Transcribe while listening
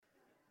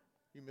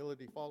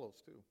Humility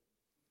follows too.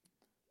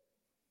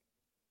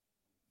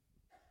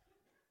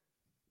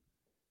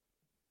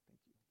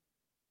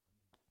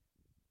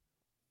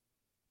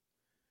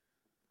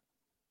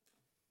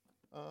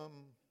 Thank you.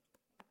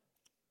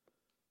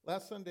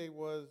 Last Sunday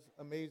was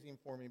amazing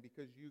for me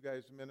because you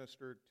guys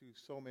ministered to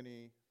so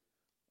many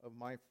of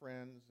my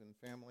friends and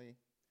family.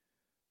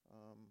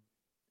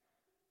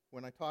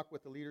 When I talk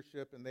with the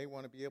leadership and they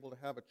want to be able to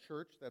have a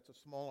church that's a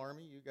small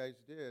army, you guys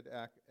did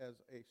act as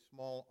a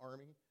small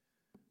army.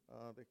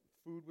 The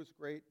food was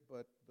great,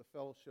 but the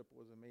fellowship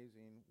was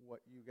amazing,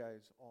 what you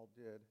guys all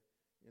did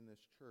in this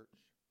church.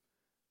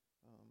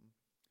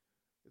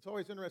 It's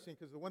always interesting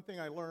because the one thing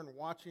I learned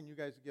watching you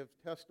guys give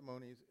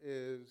testimonies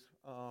is,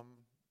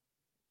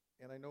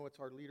 and I know it's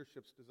our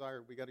leadership's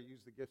desire, we got to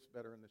use the gifts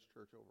better in this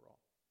church overall.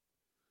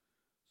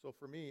 So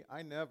for me,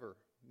 I never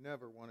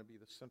want to be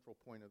the central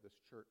point of this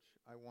church.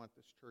 I want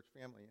this church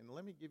family. And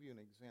let me give you an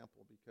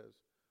example, because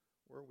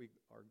where we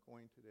are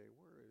going today,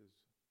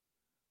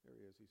 there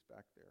he is, he's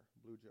back there,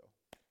 Blue Joe.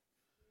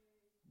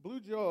 Blue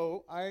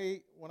Joe,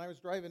 when I was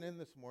driving in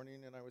this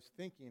morning and I was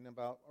thinking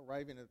about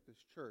arriving at this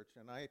church,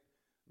 and I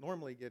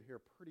normally get here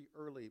pretty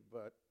early,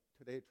 but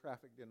today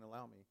traffic didn't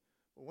allow me.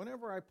 But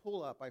whenever I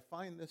pull up, I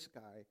find this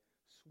guy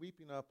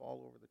sweeping up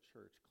all over the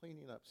church,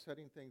 cleaning up,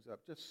 setting things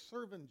up, just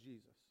serving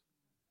Jesus.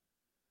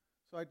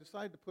 So I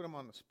decided to put him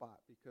on the spot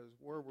because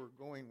where we're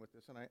going with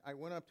this. And I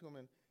went up to him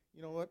and,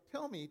 you know what,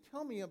 tell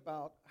me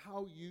about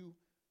how you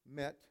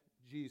met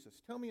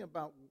Jesus. Tell me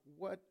about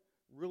what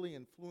really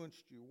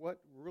influenced you, what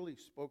really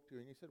spoke to you.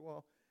 And he said,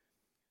 well,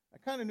 I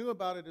kind of knew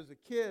about it as a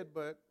kid,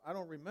 but I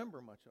don't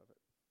remember much of it.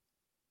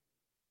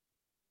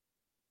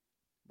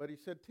 But he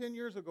said, 10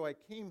 years ago I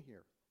came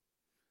here.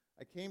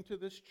 I came to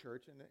this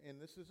church,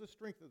 and this is the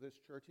strength of this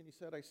church. And he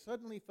said, I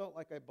suddenly felt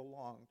like I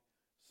belonged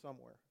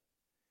somewhere.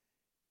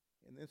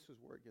 And this is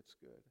where it gets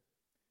good.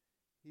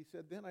 He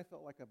said, then I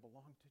felt like I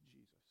belonged to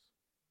Jesus.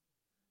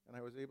 And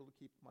I was able to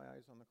keep my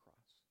eyes on the cross.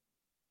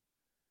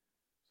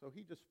 So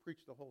he just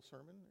preached the whole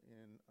sermon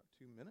in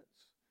 2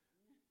 minutes.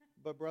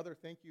 But brother,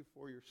 thank you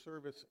for your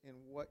service in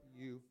what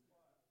you...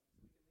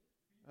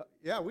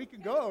 yeah, we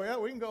can go. Yeah,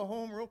 we can go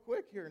home real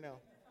quick here now.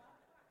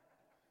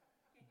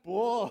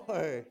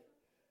 Boy.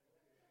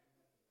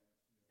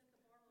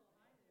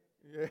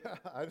 Yeah.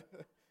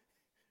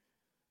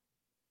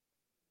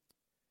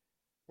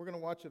 We're going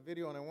to watch a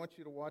video, and I want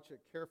you to watch it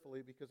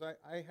carefully because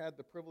I had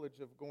the privilege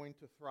of going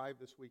to Thrive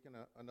this week, and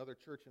another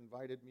church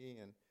invited me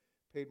and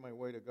paid my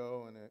way to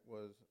go, and it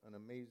was an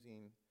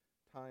amazing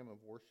time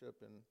of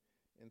worship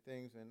and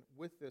things. And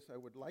with this, I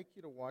would like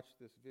you to watch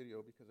this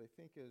video because I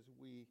think as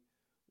we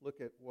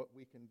look at what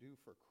we can do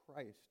for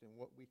Christ and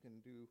what we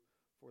can do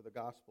for the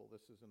gospel,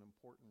 this is an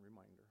important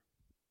reminder.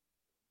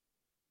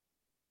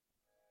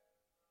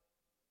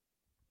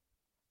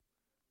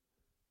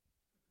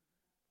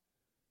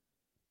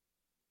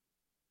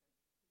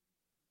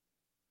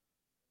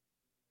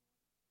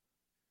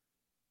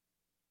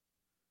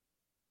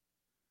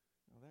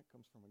 Now that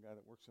comes from a guy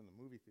that works in the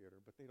movie theater,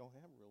 but they don't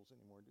have reels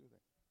anymore, do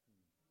they?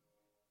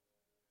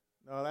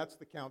 No, that's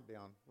the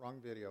countdown.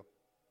 Wrong video.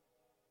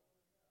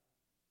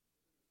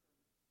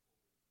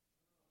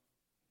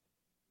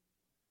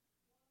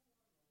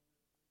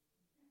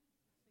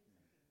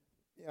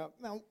 Yeah,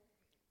 now,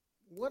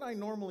 what I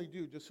normally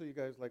do, just so you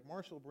guys, like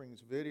Marshall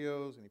brings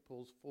videos and he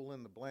pulls full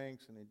in the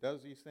blanks and he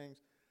does these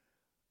things.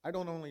 I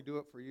don't only do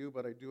it for you,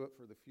 but I do it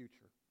for the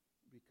future.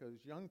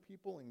 Because young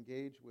people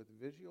engage with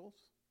visuals,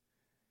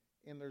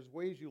 and there's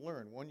ways you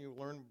learn. One, you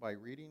learn by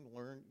reading,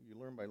 you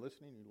learn by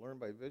listening, you learn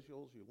by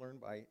visuals, you learn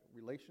by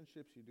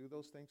relationships, you do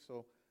those things.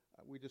 So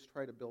we just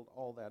try to build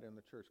all that in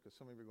the church, because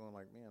some of you are going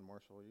like, man,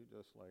 Marshall, you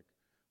just like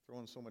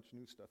throwing so much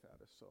new stuff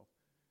at us. So,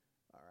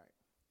 all right.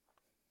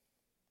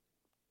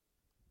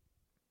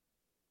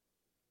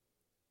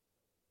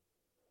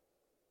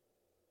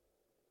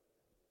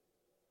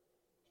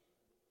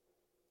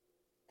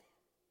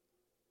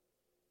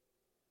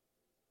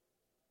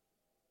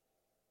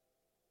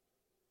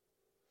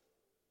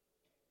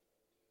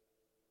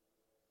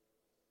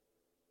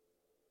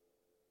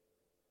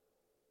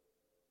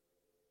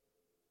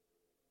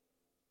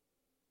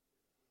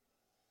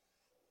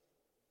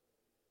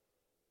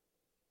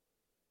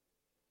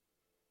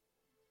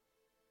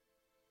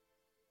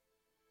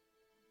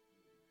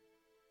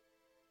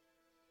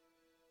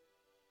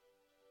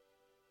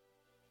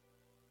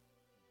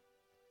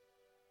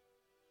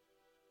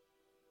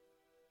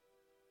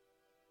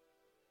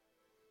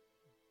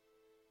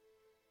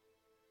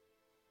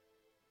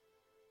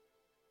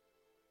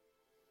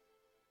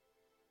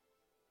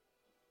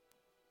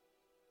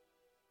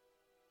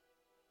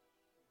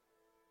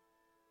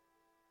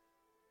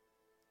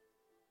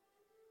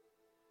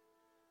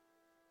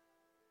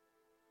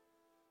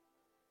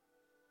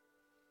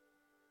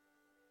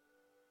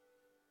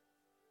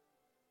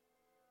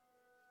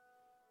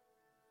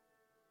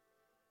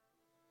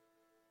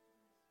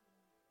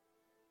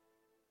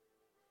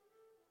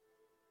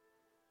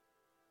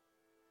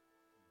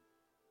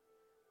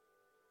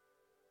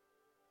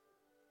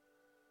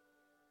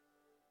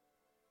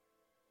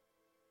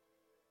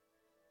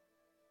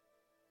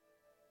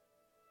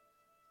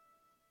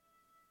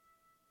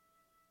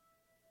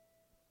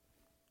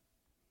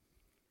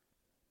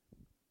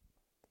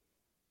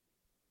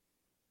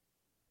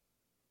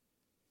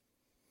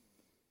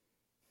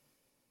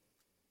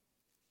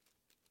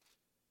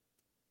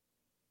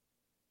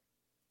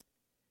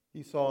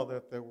 he saw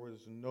that there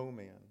was no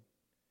man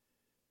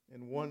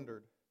and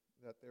wondered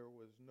that there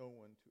was no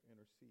one to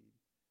intercede.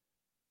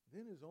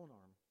 Then his own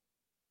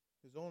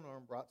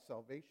arm brought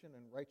salvation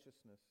and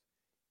righteousness,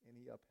 and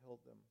he upheld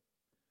them.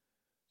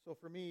 So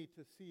for me,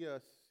 to see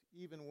us,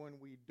 even when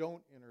we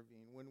don't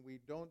intervene, when we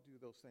don't do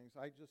those things,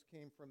 I just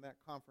came from that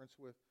conference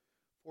with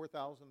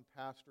 4,000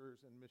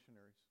 pastors and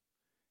missionaries,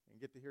 and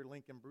get to hear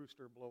Lincoln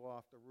Brewster blow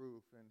off the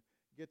roof, and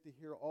get to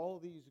hear all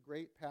these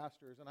great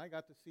pastors, and I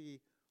got to see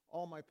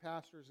all my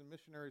pastors and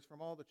missionaries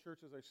from all the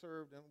churches I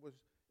served, and it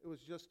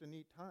was just a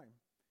neat time.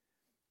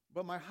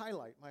 But my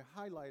highlight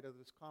of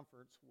this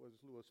conference was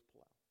Louis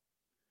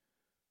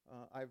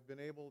Palau. I've been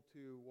able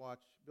to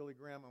watch Billy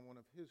Graham on one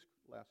of his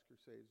last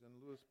crusades, and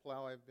Louis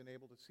Palau, I've been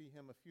able to see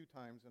him a few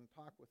times and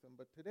talk with him.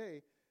 But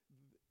today,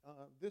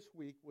 this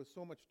week, was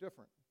so much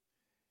different.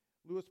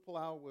 Louis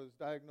Palau was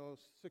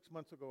diagnosed 6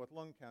 months ago with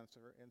lung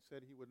cancer and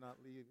said he would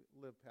not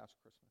live past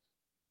Christmas.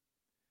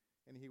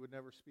 And he would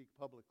never speak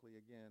publicly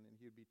again, and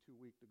he would be too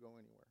weak to go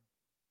anywhere.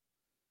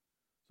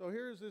 So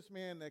here's this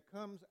man that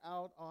comes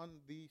out on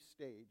the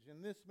stage,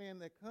 and this man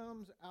that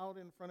comes out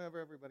in front of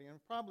everybody and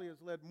probably has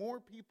led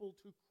more people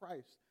to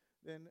Christ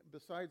than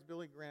besides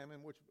Billy Graham,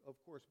 in which, of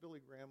course,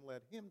 Billy Graham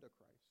led him to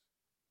Christ,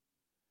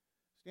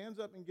 stands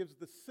up and gives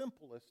the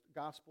simplest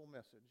gospel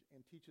message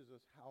and teaches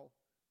us how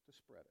to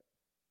spread it.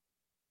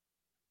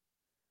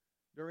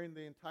 During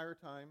the entire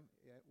time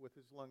with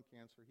his lung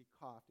cancer, he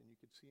coughed, and you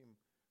could see him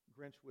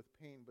drenched with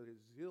pain, but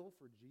his zeal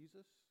for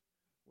Jesus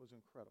was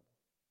incredible.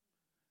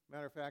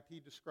 Matter of fact,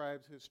 he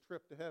describes his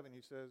trip to heaven.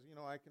 He says,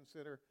 I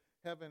consider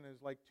heaven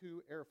as like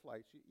 2 air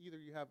flights. Either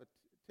you have a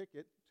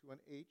ticket to an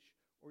H,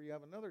 or you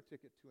have another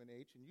ticket to an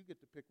H, and you get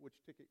to pick which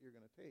ticket you're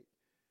going to take.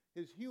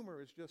 His humor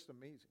is just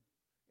amazing.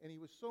 And he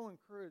was so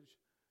encouraged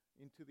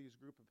into these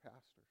group of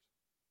pastors.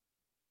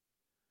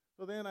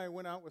 So then I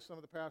went out with some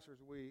of the pastors.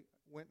 We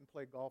went and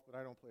played golf, but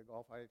I don't play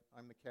golf.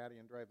 I'm the caddy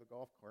and drive the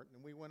golf cart.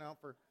 And we went out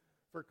for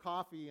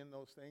coffee and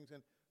those things.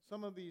 And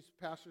some of these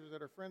pastors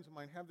that are friends of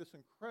mine have this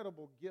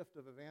incredible gift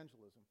of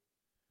evangelism.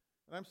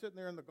 And I'm sitting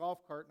there in the golf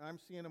cart, and I'm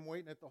seeing them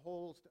waiting at the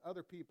holes to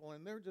other people,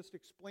 and they're just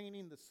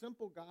explaining the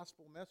simple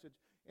gospel message.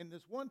 And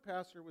this one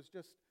pastor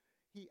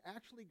he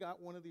actually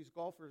got one of these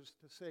golfers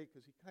to say,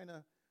 because he kind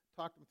of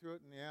talked him through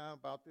it, and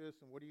about this,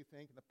 and what do you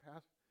think? And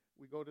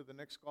we go to the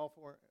next golf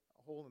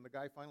hole, and the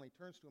guy finally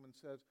turns to him and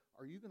says,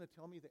 "Are you going to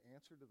tell me the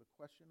answer to the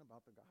question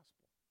about the gospel?"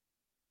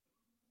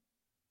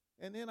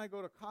 And then I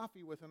go to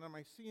coffee with him, and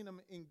I see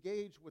him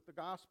engage with the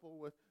gospel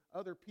with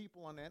other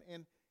people on that.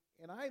 And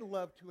I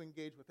love to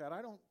engage with that.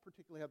 I don't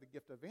particularly have the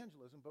gift of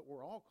evangelism, but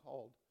we're all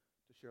called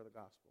to share the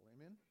gospel.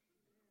 Amen?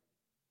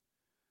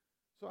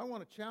 So I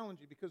want to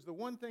challenge you, because the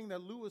one thing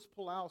that Louis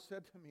Palau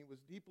said to me was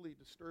deeply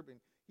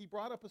disturbing. He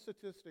brought up a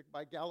statistic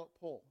by Gallup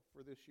poll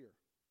for this year.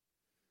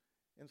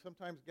 And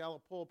sometimes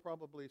Gallup poll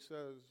probably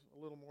says a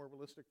little more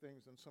realistic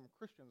things than some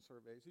Christian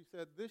surveys. He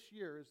said this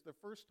year is the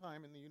first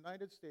time in the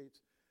United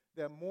States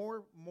that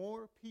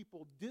more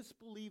people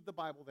disbelieve the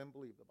Bible than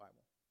believe the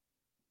Bible.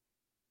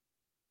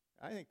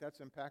 I think that's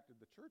impacted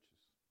the churches.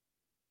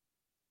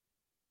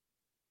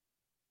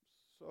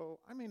 So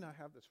I may not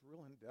have this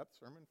real in-depth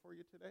sermon for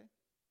you today,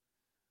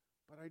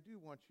 but I do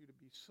want you to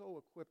be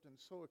so equipped and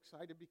so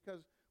excited,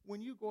 because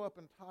when you go up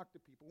and talk to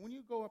people, when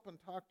you go up and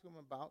talk to them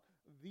about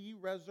the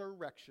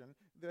resurrection,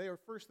 their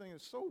first thing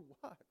is, so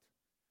what?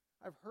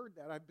 I've heard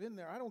that. I've been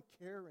there. I don't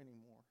care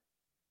anymore.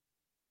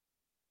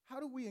 How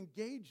do we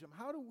engage them?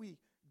 How do we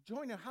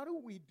join them? How do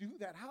we do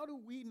that? How do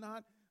we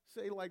not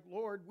say, like,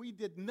 Lord, we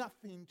did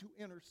nothing to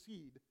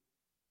intercede?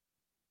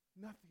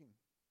 Nothing.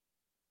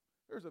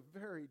 There's a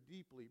very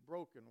deeply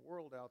broken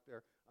world out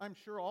there. I'm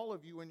sure all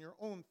of you in your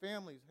own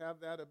families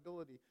have that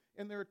ability.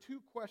 And there are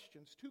two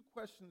questions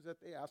that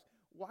they ask.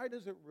 Why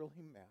does it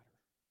really matter?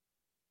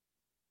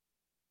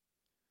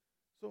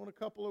 So in a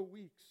couple of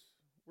weeks,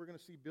 we're going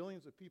to see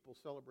billions of people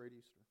celebrate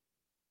Easter.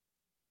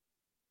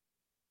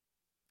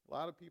 A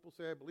lot of people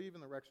say, I believe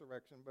in the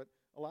resurrection, but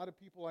a lot of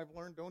people I've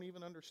learned don't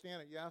even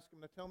understand it. You ask them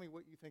to tell me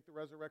what you think the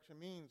resurrection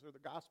means or the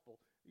gospel.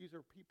 These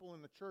are people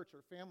in the church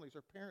or families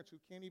or parents who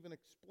can't even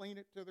explain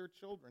it to their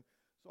children.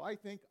 So I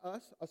think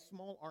us, a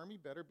small army,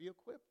 better be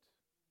equipped.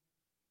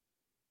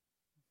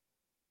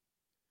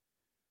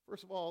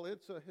 First of all,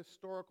 it's a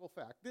historical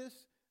fact.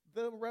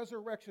 The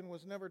resurrection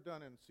was never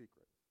done in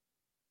secret.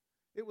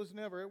 It was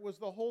never. It was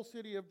the whole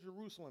city of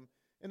Jerusalem,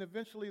 and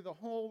eventually the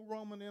whole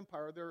Roman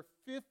Empire. There are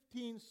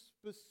 15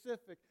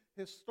 specific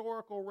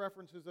historical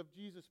references of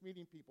Jesus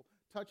meeting people,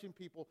 touching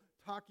people,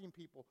 talking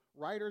people,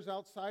 writers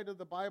outside of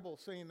the Bible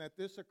saying that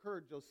this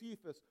occurred,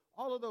 Josephus,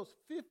 all of those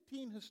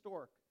 15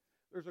 historic.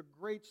 There's a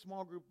great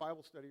small group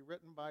Bible study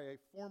written by a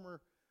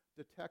former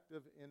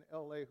detective in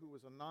L.A. who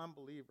was a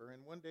non-believer,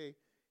 and one day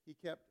he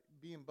kept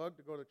being bugged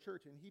to go to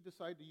church, and he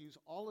decided to use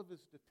all of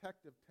his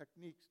detective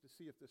techniques to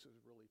see if this is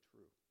really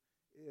true.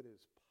 It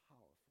is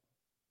powerful.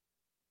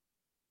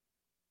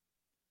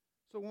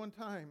 So one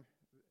time,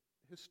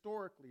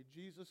 historically,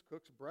 Jesus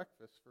cooks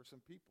breakfast for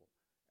some people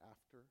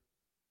after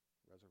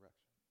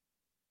resurrection.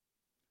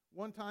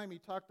 One time he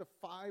talked to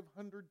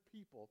 500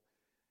 people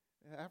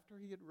after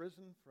he had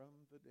risen from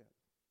the dead.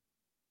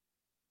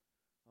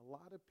 A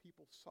lot of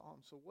people saw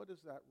him. So what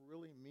does that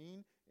really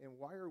mean? And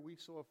why are we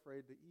so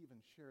afraid to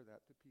even share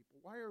that to people?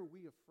 Why are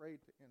we afraid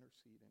to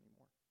intercede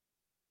anymore?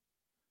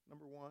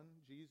 Number one,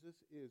 Jesus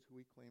is who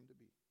he claimed to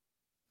be.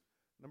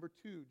 Number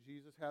two,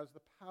 Jesus has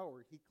the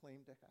power he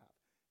claimed to have.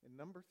 And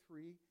number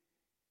three,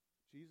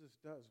 Jesus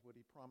does what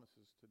he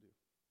promises to do.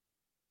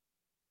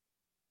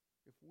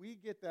 If we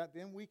get that,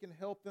 then we can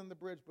help them the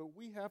bridge. But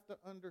we have to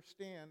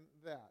understand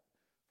that.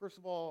 First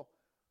of all,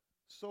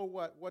 so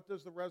what? What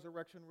does the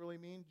resurrection really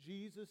mean?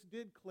 Jesus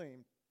did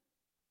claim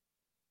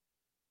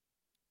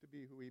to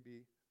be who he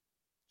be.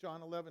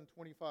 John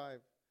 11:25.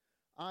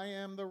 I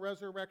am the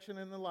resurrection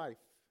and the life.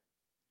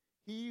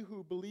 He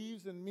who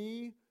believes in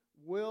me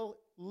will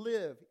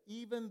live,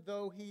 even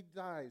though he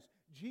dies.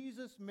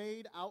 Jesus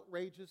made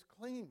outrageous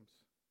claims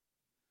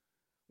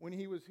when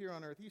he was here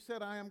on earth. He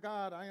said, I am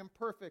God, I am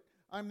perfect,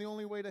 I'm the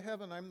only way to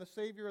heaven, I'm the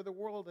Savior of the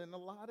world. And a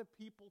lot of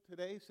people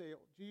today say,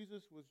 oh,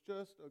 Jesus was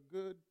just a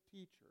good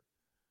teacher.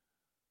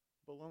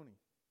 Baloney.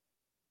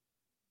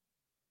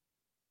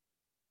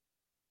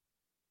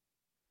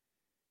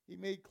 He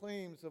made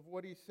claims of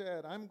what he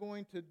said. I'm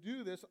going to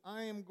do this.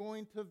 I am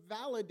going to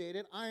validate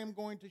it. I am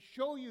going to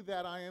show you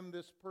that I am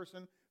this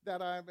person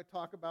that I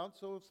talk about.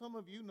 So some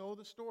of you know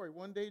the story.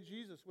 One day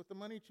Jesus, with the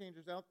money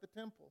changers out the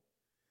temple,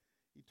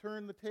 he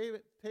turned the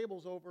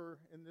tables over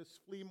in this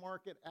flea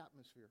market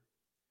atmosphere.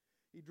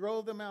 He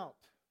drove them out.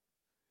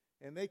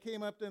 And they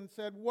came up to him and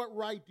said, what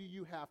right do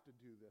you have to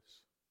do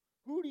this?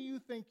 Who do you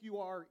think you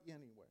are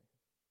anyway?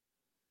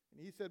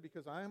 And he said,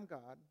 because I am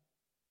God.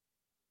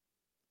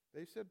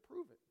 They said,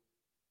 prove it.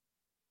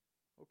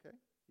 Okay,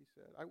 he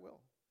said, I will.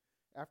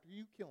 After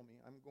you kill me,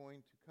 I'm going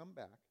to come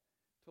back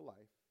to life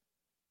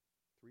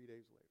 3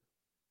 days later.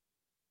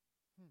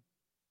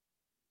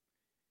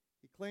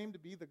 He claimed to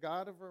be the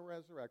God of a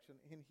resurrection,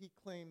 and he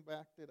claimed,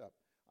 backed it up.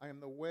 I am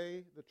the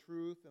way, the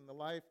truth, and the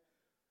life.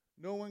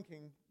 No one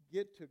can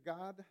get to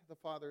God the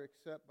Father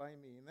except by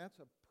me. And that's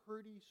a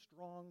pretty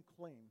strong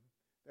claim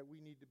that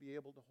we need to be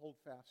able to hold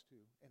fast to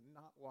and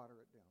not water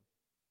it down.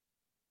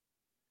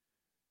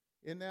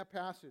 In that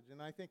passage, and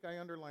I think I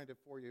underlined it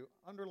for you,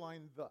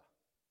 underline the.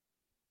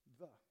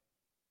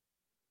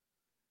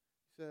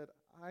 He said,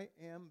 I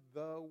am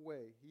the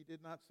way. He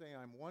did not say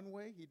I'm one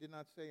way. He did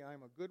not say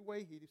I'm a good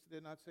way. He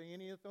did not say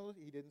any of those.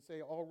 He didn't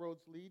say all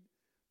roads lead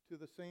to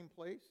the same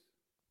place.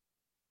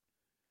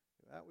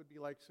 That would be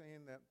like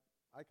saying that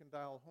I can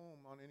dial home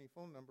on any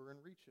phone number and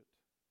reach it.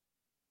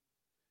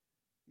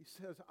 He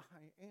says,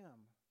 I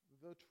am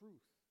the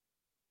truth.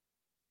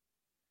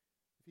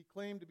 If he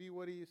claimed to be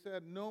what he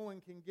said, no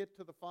one can get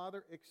to the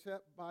Father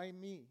except by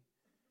me.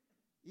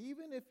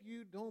 Even if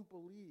you don't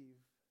believe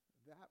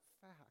that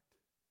fact,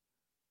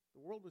 the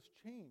world was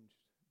changed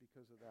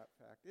because of that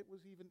fact. It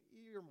was even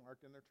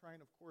earmarked, and they're trying,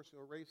 of course, to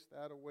erase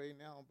that away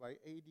now by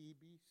AD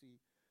BC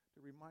to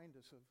remind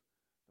us of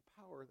the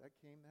power that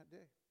came that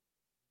day,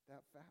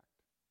 that fact.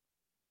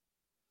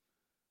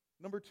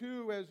 Number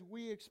two, as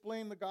we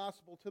explain the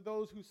gospel to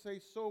those who say,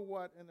 so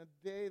what, in a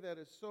day that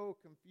is so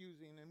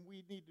confusing, and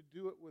we need to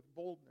do it with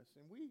boldness.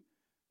 And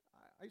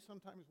I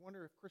sometimes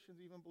wonder if Christians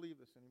even believe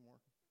this anymore.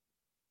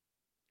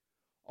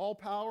 All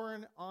power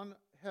on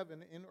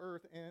heaven and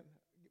earth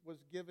was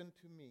given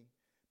to me.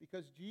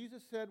 Because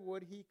Jesus said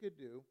what he could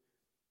do.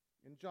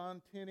 In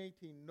John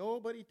 10:18,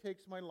 nobody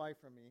takes my life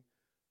from me.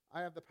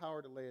 I have the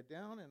power to lay it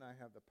down, and I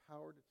have the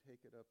power to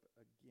take it up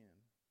again.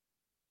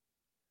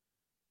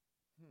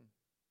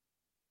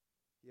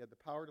 He had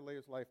the power to lay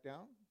his life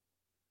down.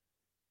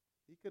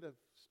 He could have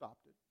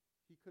stopped it.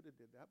 He could have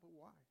did that, but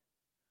why?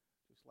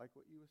 Just like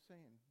what you were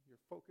saying. You're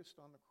focused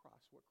on the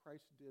cross, what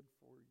Christ did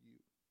for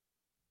you.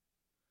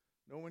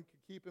 No one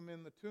could keep him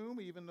in the tomb,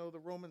 even though the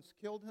Romans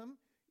killed him.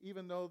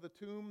 Even though the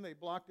tomb, they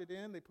blocked it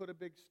in, they put a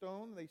big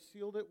stone, they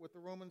sealed it with the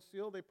Roman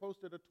seal, they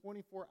posted a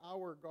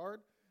 24-hour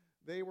guard.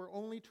 They were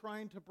only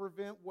trying to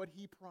prevent what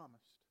he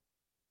promised.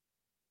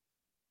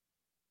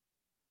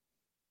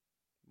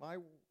 My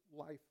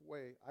life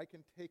way, I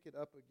can take it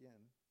up again.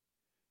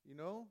 You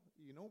know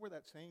where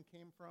that saying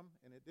came from?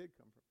 And it did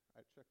come from.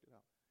 I checked it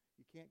out.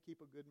 You can't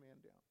keep a good man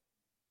down.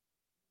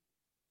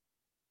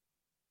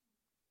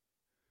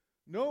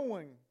 No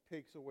one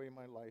takes away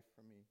my life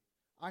from me.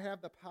 I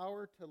have the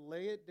power to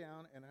lay it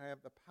down, and I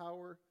have the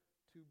power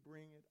to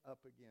bring it up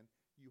again.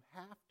 You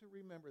have to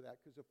remember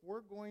that, because if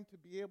we're going to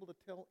be able to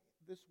tell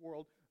this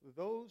world,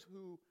 those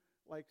who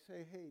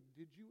say, hey,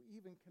 did you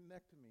even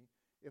connect to me?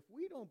 If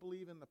we don't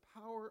believe in the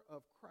power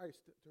of Christ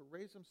to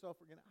raise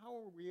himself again, how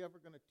are we ever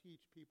going to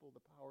teach people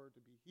the power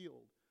to be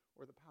healed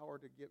or the power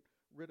to get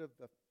rid of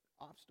the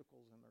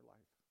obstacles in their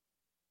life?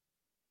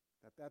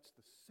 That's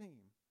the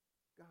same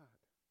God.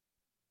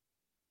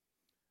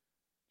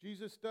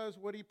 Jesus does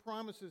what he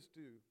promises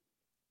to.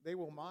 They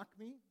will mock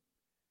me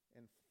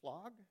and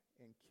flog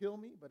and kill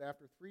me, but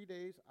after 3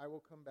 days I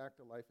will come back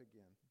to life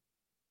again.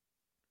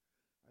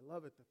 I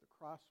love it that the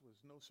cross was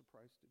no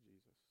surprise to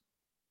Jesus.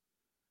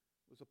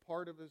 It was a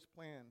part of his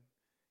plan.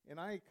 And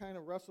I kind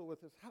of wrestle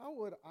with this. How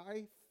would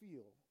I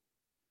feel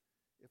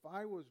if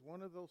I was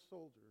one of those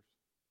soldiers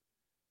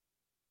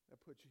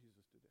that put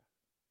Jesus to death,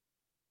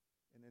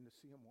 and then to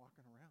see him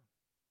walking around.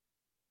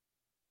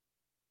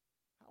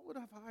 How would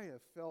I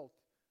have felt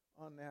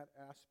on that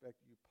aspect?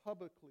 You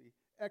publicly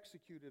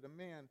executed a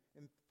man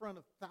in front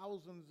of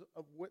thousands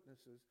of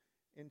witnesses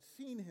and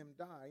seen him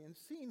die and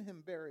seen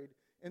him buried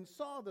and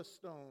saw the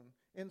stone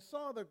and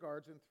saw the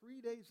guards, and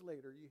 3 days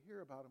later you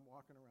hear about him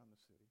walking around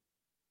the city.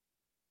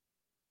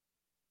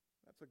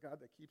 That's a God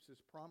that keeps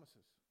his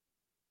promises.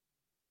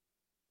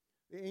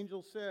 The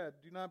angel said,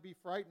 "Do not be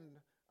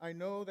frightened. I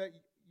know that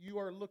you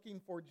are looking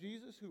for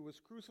Jesus who was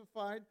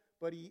crucified,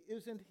 but he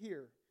isn't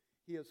here.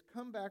 He has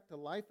come back to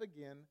life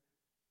again,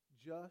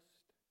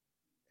 just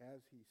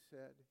as he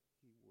said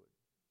he would."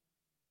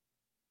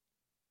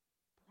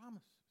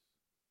 Promises.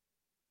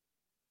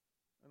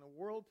 In a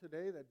world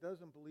today that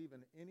doesn't believe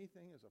in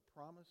anything as a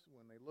promise,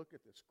 when they look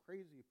at this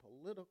crazy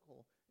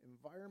political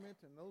environment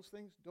and those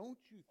things, don't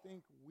you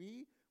think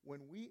we,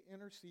 when we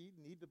intercede,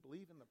 need to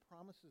believe in the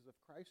promises of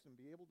Christ and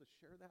be able to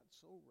share that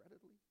so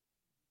readily?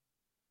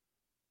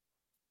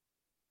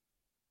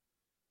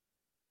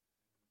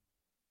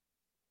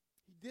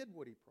 He did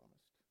what he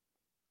promised.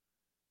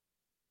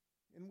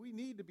 And we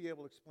need to be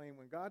able to explain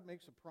when God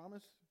makes a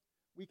promise,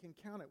 we can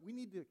count it. We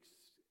need to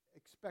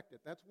expect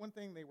it. That's one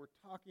thing they were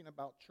talking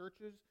about,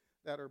 churches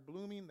that are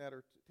blooming, that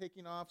are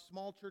taking off,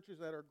 small churches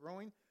that are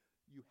growing.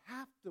 You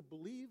have to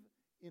believe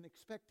in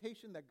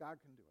expectation that God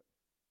can do it.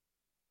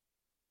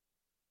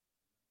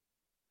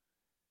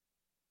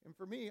 And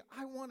for me,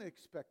 I want to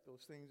expect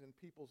those things in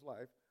people's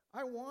life.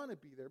 I want to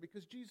be there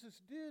because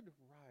Jesus did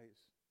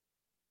rise.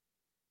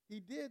 He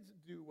did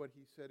do what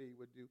he said he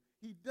would do.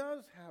 He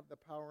does have the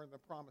power and the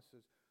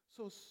promises.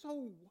 So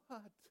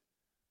what?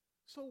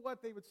 So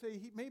what? They would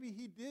say, maybe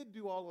he did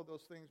do all of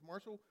those things,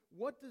 Marshall.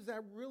 What does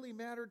that really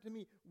matter to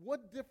me?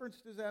 What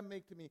difference does that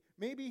make to me?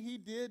 Maybe he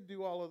did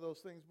do all of those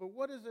things, but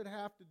what does it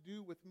have to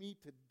do with me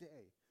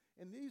today?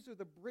 And these are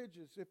the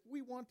bridges. If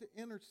we want to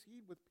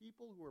intercede with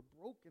people who are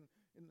broken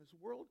in this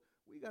world,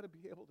 we got to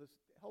be able to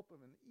help them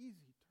in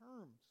easy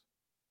terms.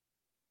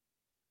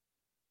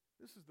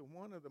 This is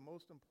one of the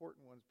most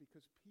important ones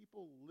because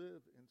people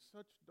live in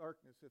such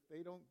darkness if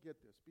they don't get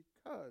this.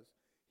 Because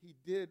he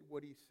did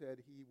what he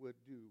said he would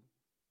do,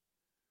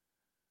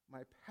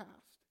 my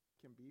past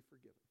can be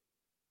forgiven.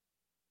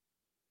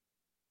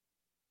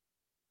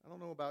 I don't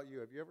know about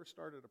you. Have you ever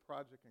started a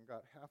project and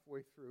got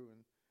halfway through and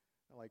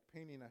like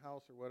painting a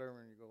house or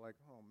whatever, and you go like,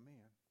 oh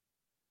man.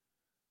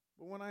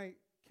 But when I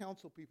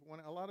counsel people,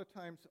 a lot of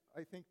times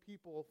I think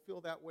people feel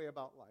that way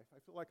about life. I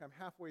feel like I'm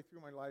halfway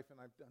through my life and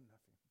I've done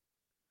nothing.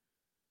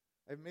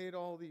 I've made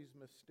all these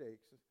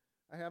mistakes.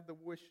 I have the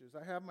wishes.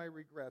 I have my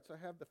regrets.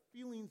 I have the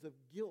feelings of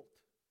guilt.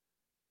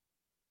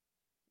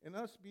 And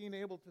us being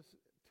able to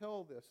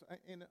tell this,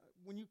 and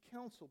when you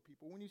counsel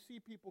people, when you see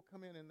people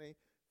come in and they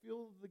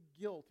feel the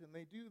guilt and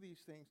they do these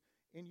things,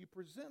 and you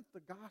present the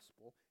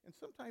gospel, and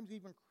sometimes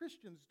even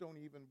Christians don't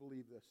even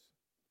believe this.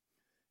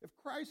 If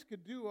Christ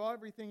could do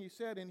everything he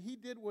said and he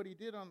did what he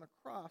did on the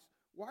cross,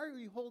 why are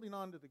you holding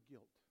on to the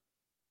guilt?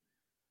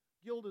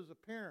 Guilt is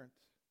apparent.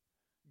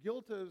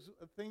 Guilt is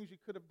things you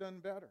could have done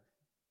better.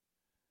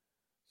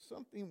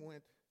 Something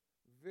went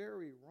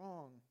very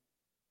wrong.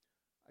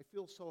 I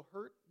feel so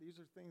hurt. These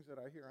are things that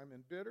I hear. I'm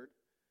embittered.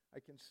 I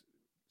can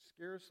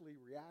scarcely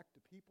react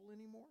to people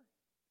anymore.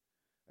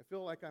 I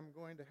feel like I'm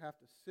going to have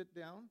to sit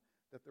down,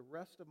 that the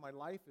rest of my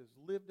life is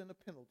lived in a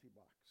penalty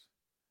box.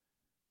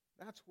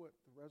 That's what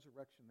the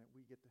resurrection, that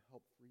we get to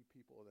help free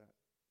people of that.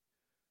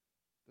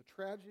 The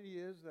tragedy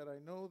is that I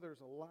know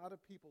there's a lot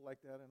of people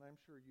like that, and I'm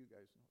sure you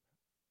guys know that.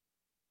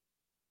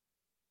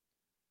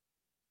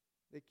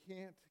 They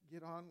can't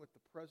get on with the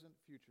present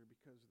future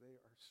because they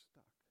are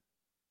stuck,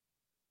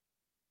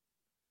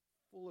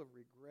 full of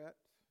regret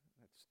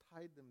that's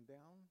tied them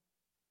down.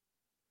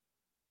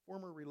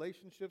 Former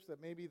relationships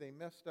that maybe they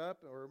messed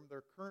up, or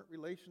their current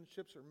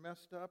relationships are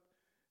messed up.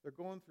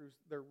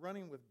 They're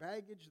running with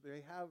baggage.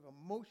 They have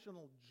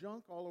emotional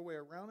junk all the way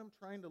around them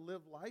trying to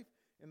live life,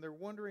 and they're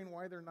wondering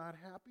why they're not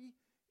happy.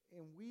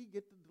 And we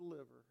get to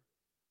deliver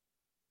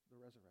the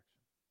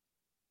resurrection.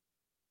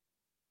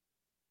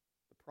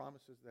 The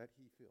promises that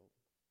he filled.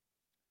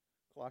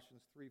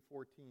 Colossians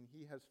 3:14,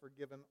 he has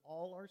forgiven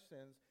all our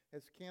sins,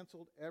 has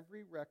canceled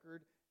every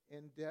record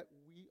and debt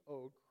we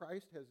owed.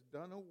 Christ has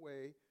done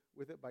away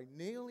with it by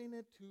nailing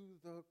it to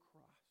the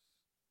cross.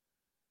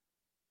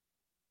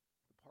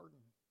 The pardon.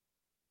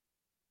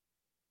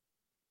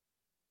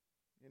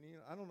 And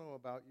I don't know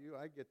about you,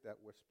 I get that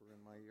whisper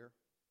in my ear.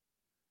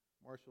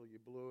 Marshall, you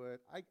blew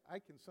it. I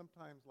can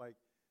sometimes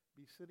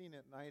be sitting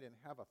at night and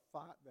have a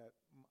thought that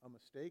a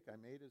mistake I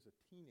made as a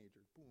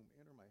teenager, boom,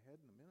 enter my head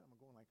in a minute. I'm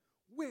going like,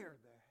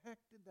 where the heck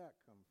did that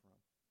come from?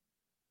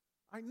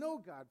 I know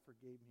God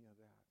forgave me of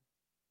that.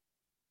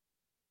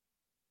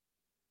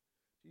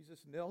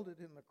 Jesus nailed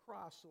it in the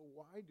cross, so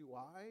why do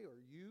I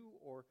or you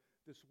or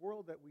this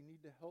world that we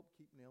need to help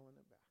keep nailing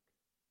it back?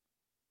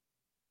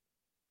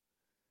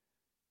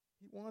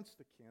 He wants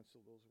to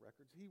cancel those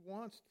records. He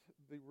wants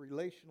the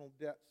relational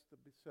debts to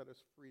set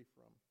us free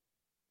from.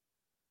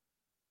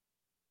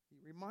 He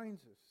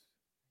reminds us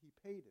he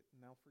paid it, and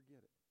now forget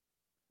it.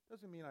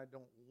 Doesn't mean I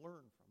don't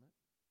learn from it.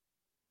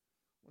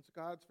 Once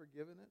God's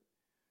forgiven it,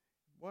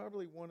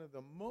 probably one of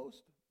the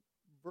most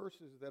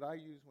verses that I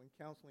use when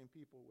counseling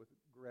people with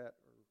regret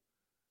or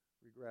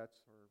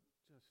regrets or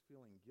just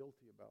feeling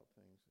guilty about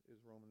things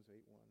is Romans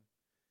 8:1.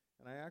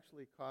 And I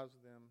actually cause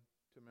them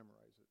to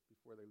memorize it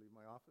before they leave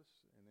my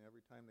office, and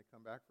every time they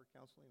come back for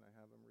counseling, I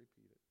have them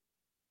repeat it.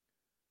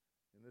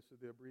 And this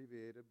is the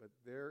abbreviated, but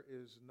there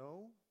is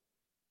no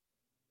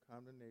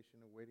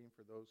condemnation awaiting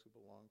for those who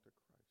belong to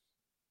Christ.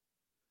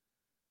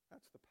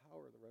 That's the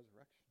power of the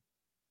resurrection.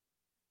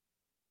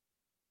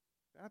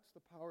 That's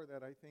the power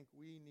that I think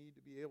we need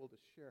to be able to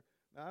share.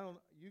 Now,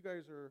 you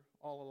guys are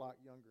all a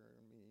lot younger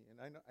than me, and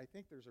I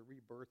think there's a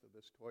rebirth of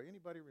this toy.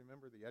 Anybody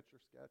remember the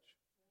Etch-a-Sketch?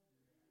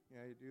 You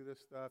know, you do this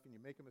stuff, and you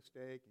make a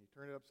mistake, and you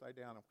turn it upside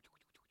down,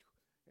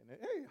 and then,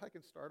 hey, I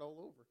can start all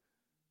over.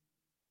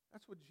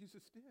 That's what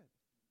Jesus did.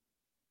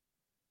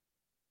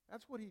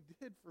 That's what he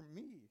did for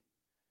me.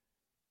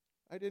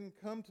 I didn't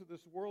come to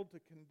this world to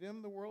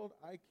condemn the world.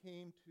 I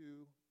came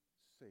to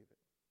save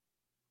it.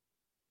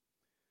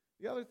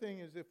 The other thing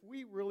is, if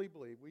we really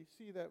believe, we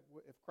see that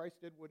if Christ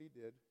did what he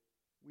did,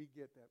 we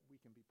get that we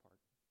can be part.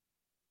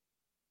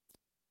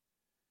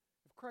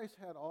 If Christ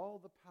had all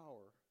the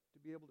power to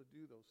be able to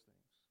do those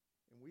things,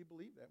 and we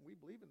believe that, and we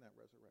believe in that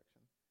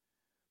resurrection,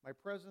 my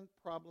present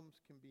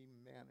problems can be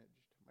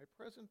managed. My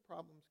present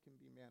problems can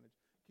be managed.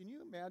 Can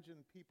you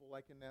imagine people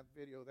like in that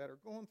video that are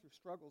going through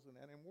struggles in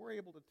that, and we're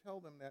able to tell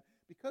them that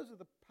because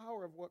of the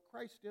power of what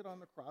Christ did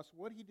on the cross,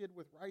 what he did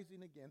with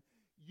rising again,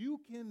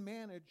 you can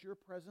manage your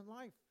present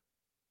life.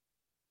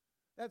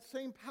 That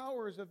same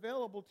power is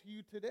available to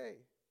you today.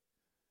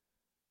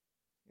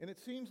 And it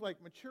seems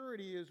like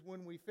maturity is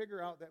when we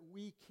figure out that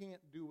we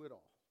can't do it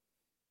all.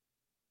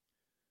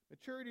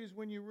 Maturity is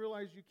when you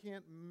realize you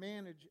can't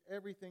manage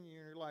everything in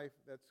your life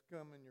that's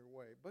come in your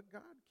way. But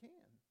God can.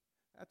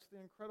 That's the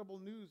incredible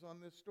news on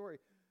this story.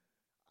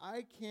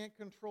 I can't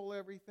control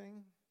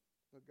everything,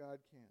 but God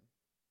can.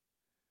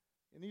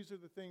 And these are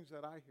the things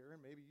that I hear,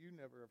 and maybe you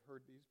never have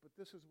heard these, but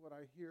this is what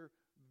I hear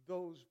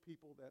those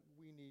people that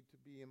we need to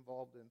be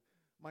involved in.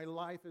 My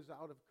life is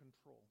out of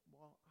control.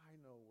 Well, I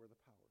know where the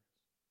power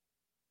is.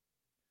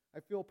 I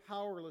feel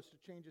powerless to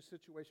change a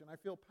situation. I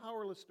feel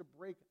powerless to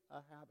break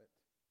a habit.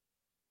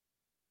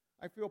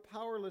 I feel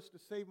powerless to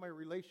save my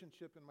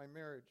relationship and my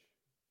marriage.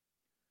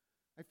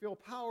 I feel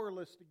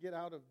powerless to get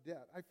out of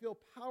debt. I feel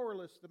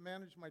powerless to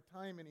manage my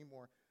time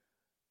anymore.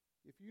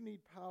 If you need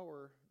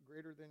power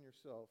greater than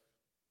yourself,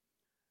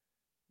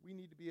 we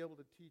need to be able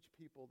to teach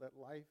people that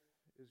life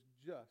is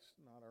just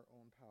not our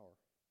own power.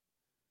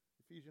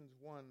 Ephesians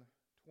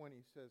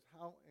 1:20 says,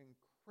 how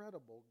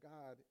incredible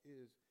God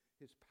is,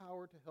 his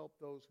power to help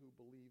those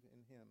who believe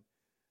in him.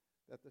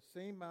 That the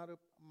same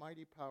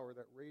mighty power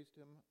that raised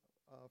him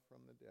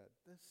from the dead.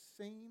 The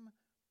same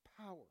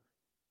power.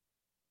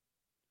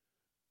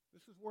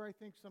 This is where I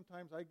think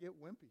sometimes I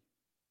get wimpy.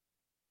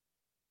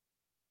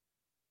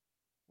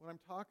 When I'm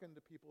talking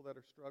to people that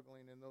are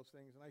struggling in those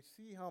things, and I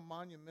see how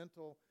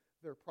monumental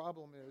their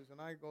problem is, and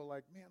I go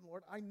like, man,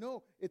 Lord, I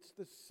know it's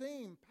the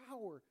same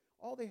power.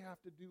 All they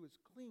have to do is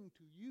cling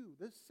to you.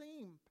 The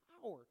same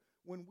power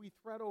when we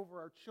threat over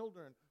our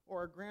children or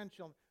our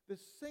grandchildren. The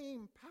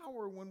same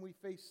power when we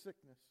face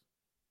sickness.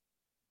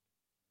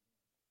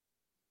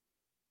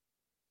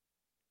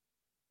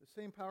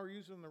 The same power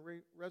used in the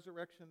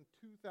resurrection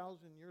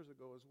 2,000 years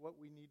ago is what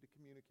we need to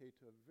communicate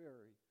to a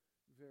very,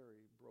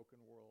 very broken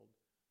world.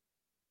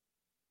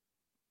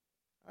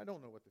 I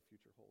don't know what the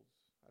future holds.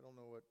 I don't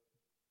know what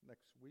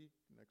next week,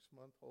 next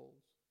month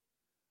holds.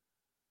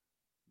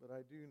 But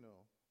I do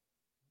know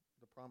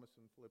the promise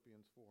in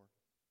Philippians 4.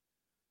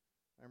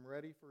 I'm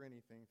ready for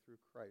anything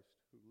through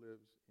Christ who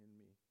lives in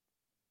me.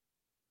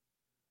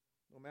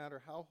 No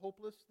matter how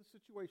hopeless the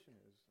situation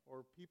is,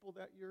 or people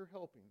that you're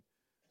helping,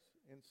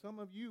 and some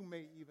of you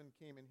may even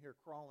came in here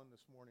crawling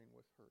this morning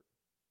with hurt.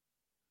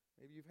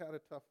 Maybe you've had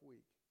a tough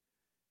week.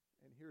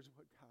 And here's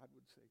what God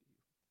would say to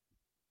you.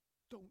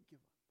 Don't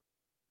give up.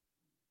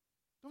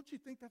 Don't you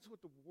think that's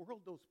what the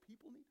world, those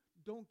people need?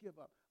 Don't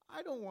give up.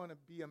 I don't want to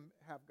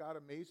have God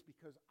amazed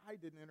because I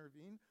didn't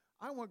intervene.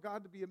 I want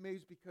God to be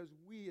amazed because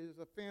we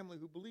as a family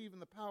who believe in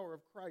the power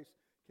of Christ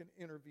can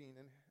intervene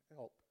and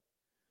help.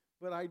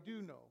 But I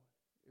do know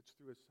it's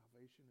through his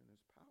salvation and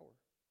his power.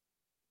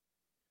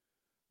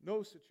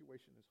 No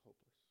situation is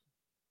hopeless.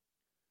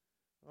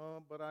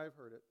 But I've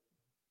heard it.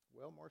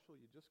 Well, Marshall,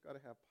 you just got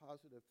to have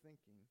positive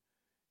thinking,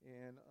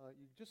 and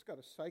you just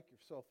got to psych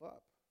yourself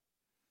up.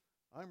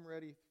 I'm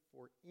ready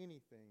for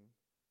anything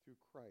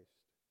through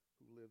Christ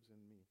who lives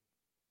in me.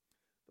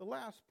 The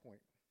last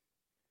point,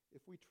 if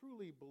we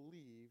truly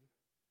believe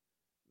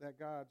that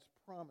God's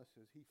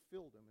promises, he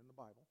filled them in the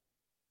Bible,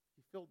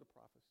 he filled the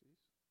prophecies,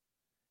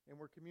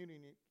 and we're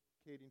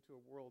communicating to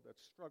a world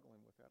that's struggling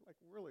with that. Like,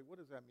 really, what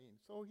does that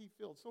mean? So he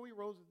filled, so he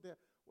rose the dead.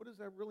 What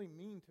does that really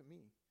mean to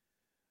me?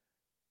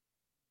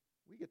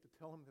 We get to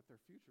tell them that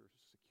their future is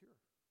secure.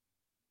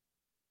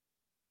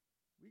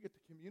 We get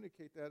to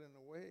communicate that in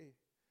a way.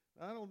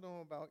 Now, I don't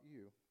know about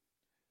you,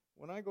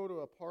 When I go to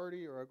a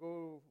party or I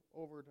go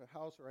over to a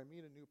house or I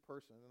meet a new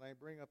person and I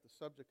bring up the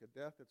subject of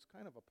death, it's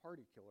kind of a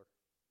party killer.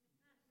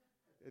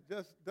 It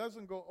just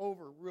doesn't go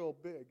over real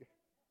big.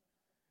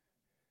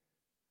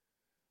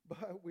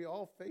 But we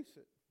all face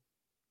it.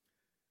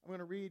 I'm going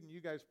to read, and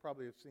you guys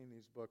probably have seen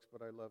these books,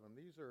 but I love them.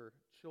 These are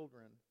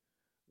children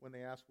when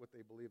they ask what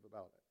they believe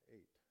about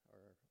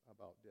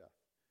about death.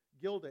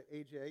 Gilda,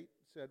 age 8,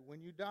 said,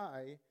 when you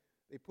die,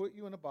 they put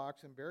you in a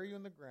box and bury you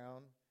in the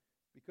ground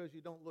because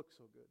you don't look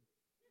so good.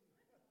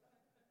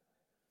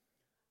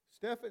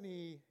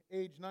 Stephanie,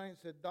 age 9,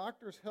 said,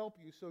 doctors help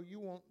you so you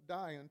won't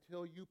die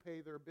until you pay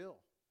their bill.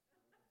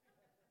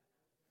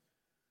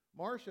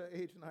 Marcia,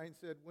 age 9,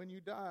 said, when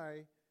you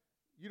die,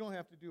 you don't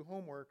have to do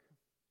homework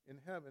in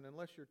heaven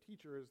unless your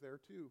teacher is there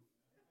too.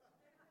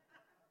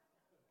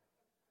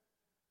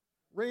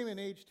 Raymond,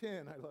 age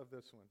 10, I love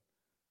this one.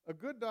 A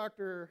good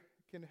doctor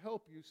can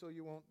help you so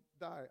you won't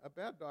die. A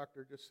bad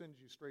doctor just sends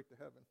you straight to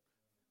heaven.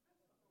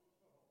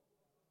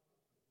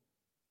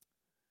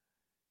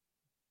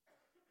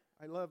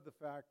 I love the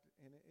fact,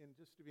 and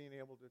just to being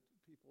able to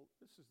people,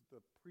 this is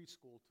the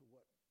preschool to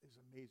what is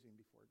amazing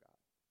before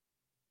God.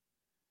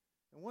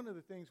 And one of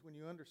the things when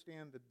you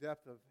understand the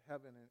depth of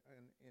heaven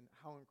and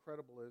how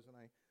incredible it is, and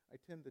I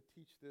tend to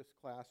teach this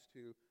class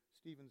to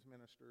Stephen's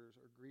ministers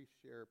or grief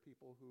share,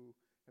 people who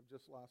have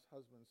just lost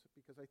husbands,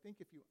 because I think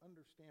if you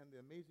understand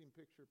the amazing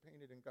picture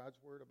painted in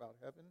God's Word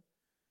about heaven,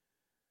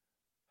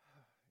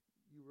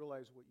 you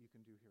realize what you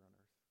can do here on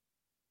earth.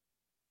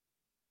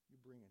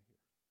 You bring it here.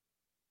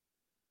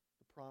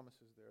 The promise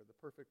is there, the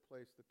perfect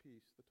place, the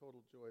peace, the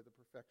total joy, the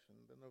perfection,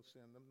 the no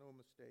sin, the no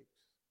mistakes.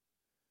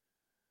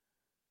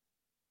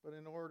 But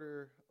in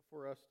order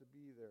for us to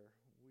be there,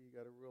 we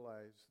got to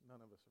realize none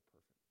of us are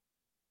perfect.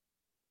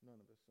 None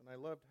of us. And I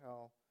loved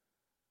how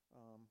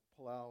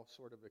Palau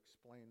sort of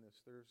explained this.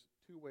 There's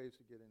two ways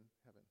to get in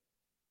heaven.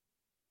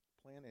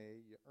 Plan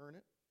A, you earn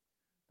it.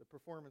 The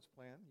performance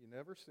plan, you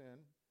never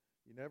sin.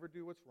 You never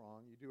do what's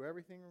wrong. You do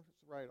everything that's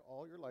right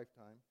all your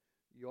lifetime.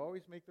 You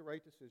always make the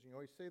right decision. You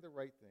always say the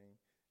right thing.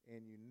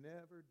 And you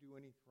never do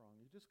anything wrong.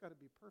 You just got to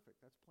be perfect.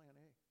 That's plan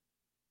A.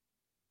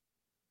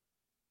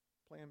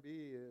 Plan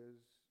B is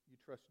you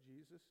trust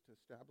Jesus to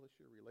establish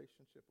your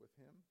relationship with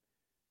him,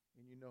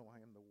 and you know I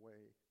am the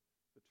way,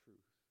 the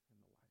truth, and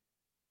the light.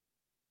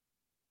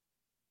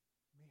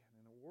 Man,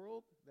 in a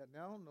world that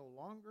now no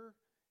longer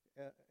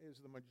is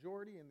the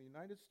majority in the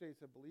United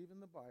States that believe in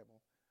the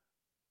Bible,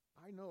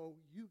 I know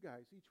you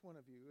guys, each one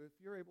of you, if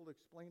you're able to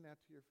explain that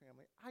to your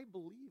family, I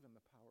believe in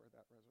the power of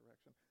that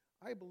resurrection.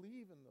 I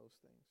believe in those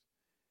things.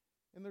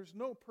 And there's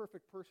no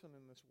perfect person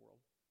in this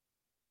world.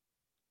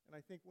 And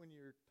I think when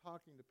you're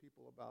talking to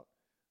people about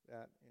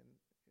that, and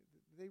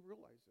they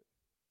realize it.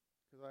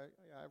 Because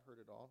I've heard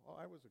it all. Oh,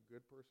 I was a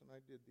good person.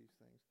 I did these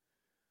things.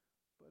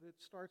 But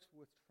it starts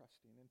with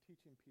trusting and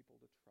teaching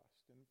people to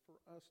trust, and for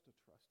us to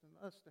trust, and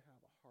us to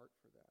have a heart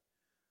for that.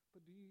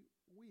 But do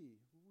we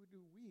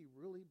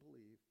really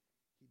believe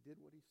he did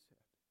what he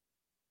said?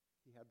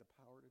 He had the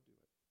power to do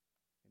it,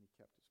 and he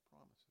kept his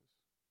promises.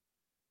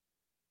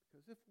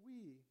 Because if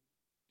we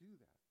do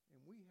that,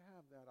 and we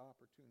have that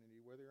opportunity,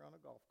 whether you're on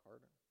a golf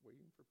cart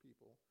waiting for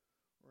people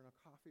or in a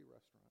coffee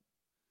restaurant,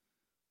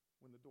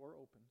 when the door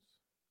opens,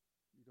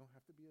 you don't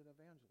have to be an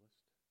evangelist.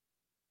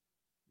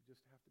 You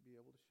just have to be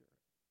able to share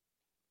it.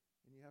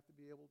 And you have to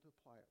be able to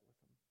apply it with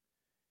them.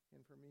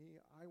 And for me,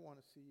 I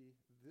want to see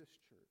this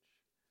church,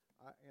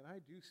 and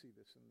I do see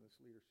this in this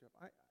leadership.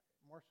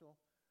 Marshall,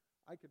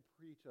 I could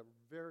preach a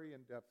very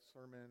in-depth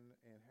sermon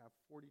and have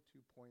 42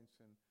 points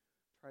and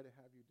try to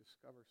have you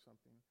discover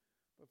something.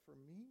 But for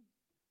me,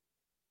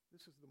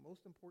 this is the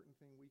most important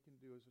thing we can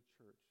do as a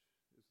church,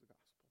 is the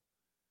gospel.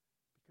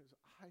 Because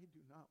I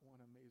do not want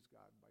to amaze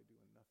God by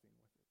doing nothing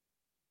with it.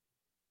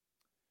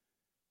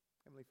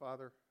 Heavenly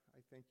Father,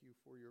 I thank you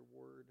for your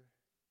word.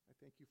 I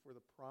thank you for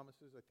the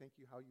promises. I thank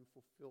you how you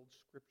fulfilled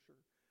Scripture.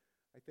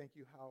 I thank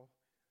you how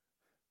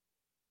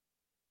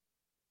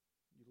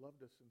you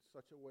loved us in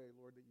such a way,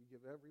 Lord, that you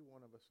give every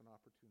one of us an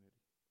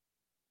opportunity.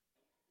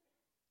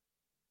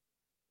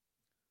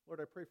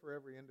 Lord, I pray for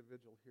every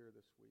individual here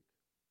this week.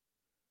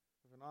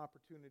 If an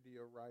opportunity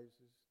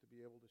arises to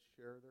be able to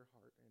share their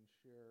heart and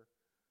share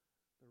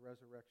the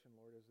resurrection,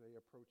 Lord, as they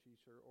approach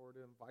Easter, or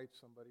to invite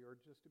somebody, or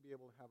just to be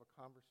able to have a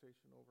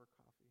conversation over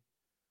coffee,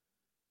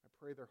 I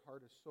pray their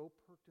heart is so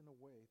perked in a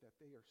way that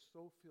they are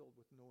so filled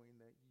with knowing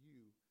that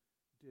you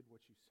did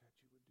what you said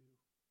you would do.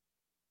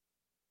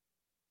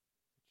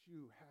 That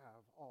you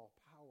have all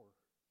power,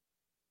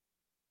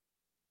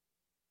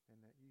 and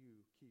that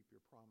you keep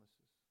your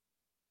promises.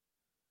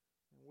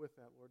 And with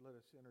that, Lord, let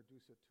us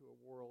introduce it to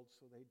a world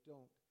so they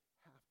don't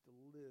have to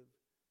live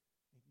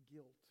in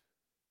guilt,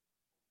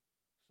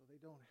 so they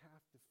don't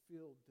have to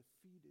feel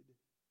defeated,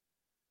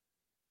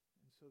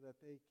 and so that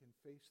they can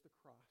face the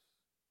cross,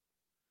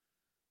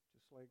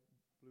 just like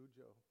Blue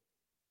Joe,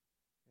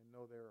 and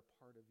know they're a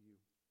part of you.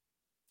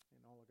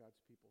 And all of God's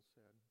people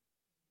said,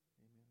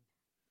 amen.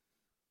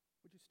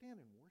 Would you stand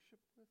and worship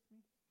with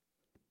me?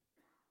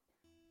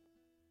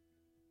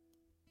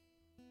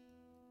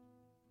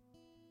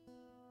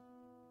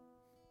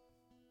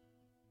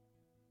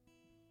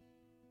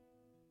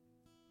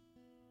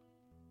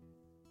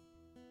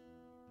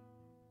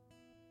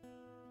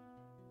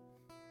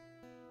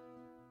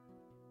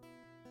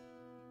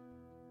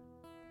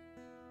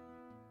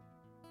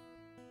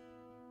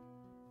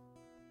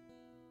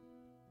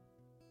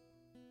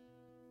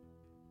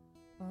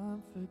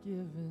 I'm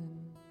forgiven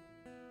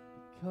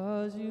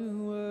because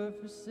you were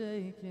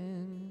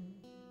forsaken.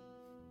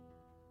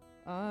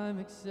 I'm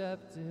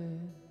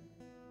accepted,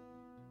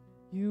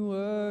 you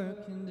were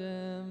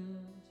condemned.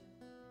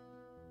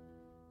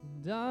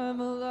 And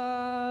I'm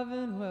alive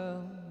and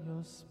well,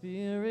 your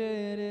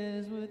spirit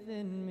is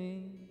within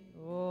me.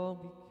 All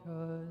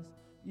because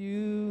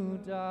you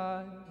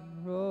died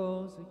and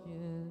rose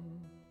again.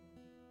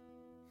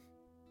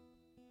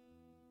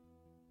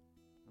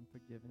 I'm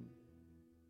forgiven.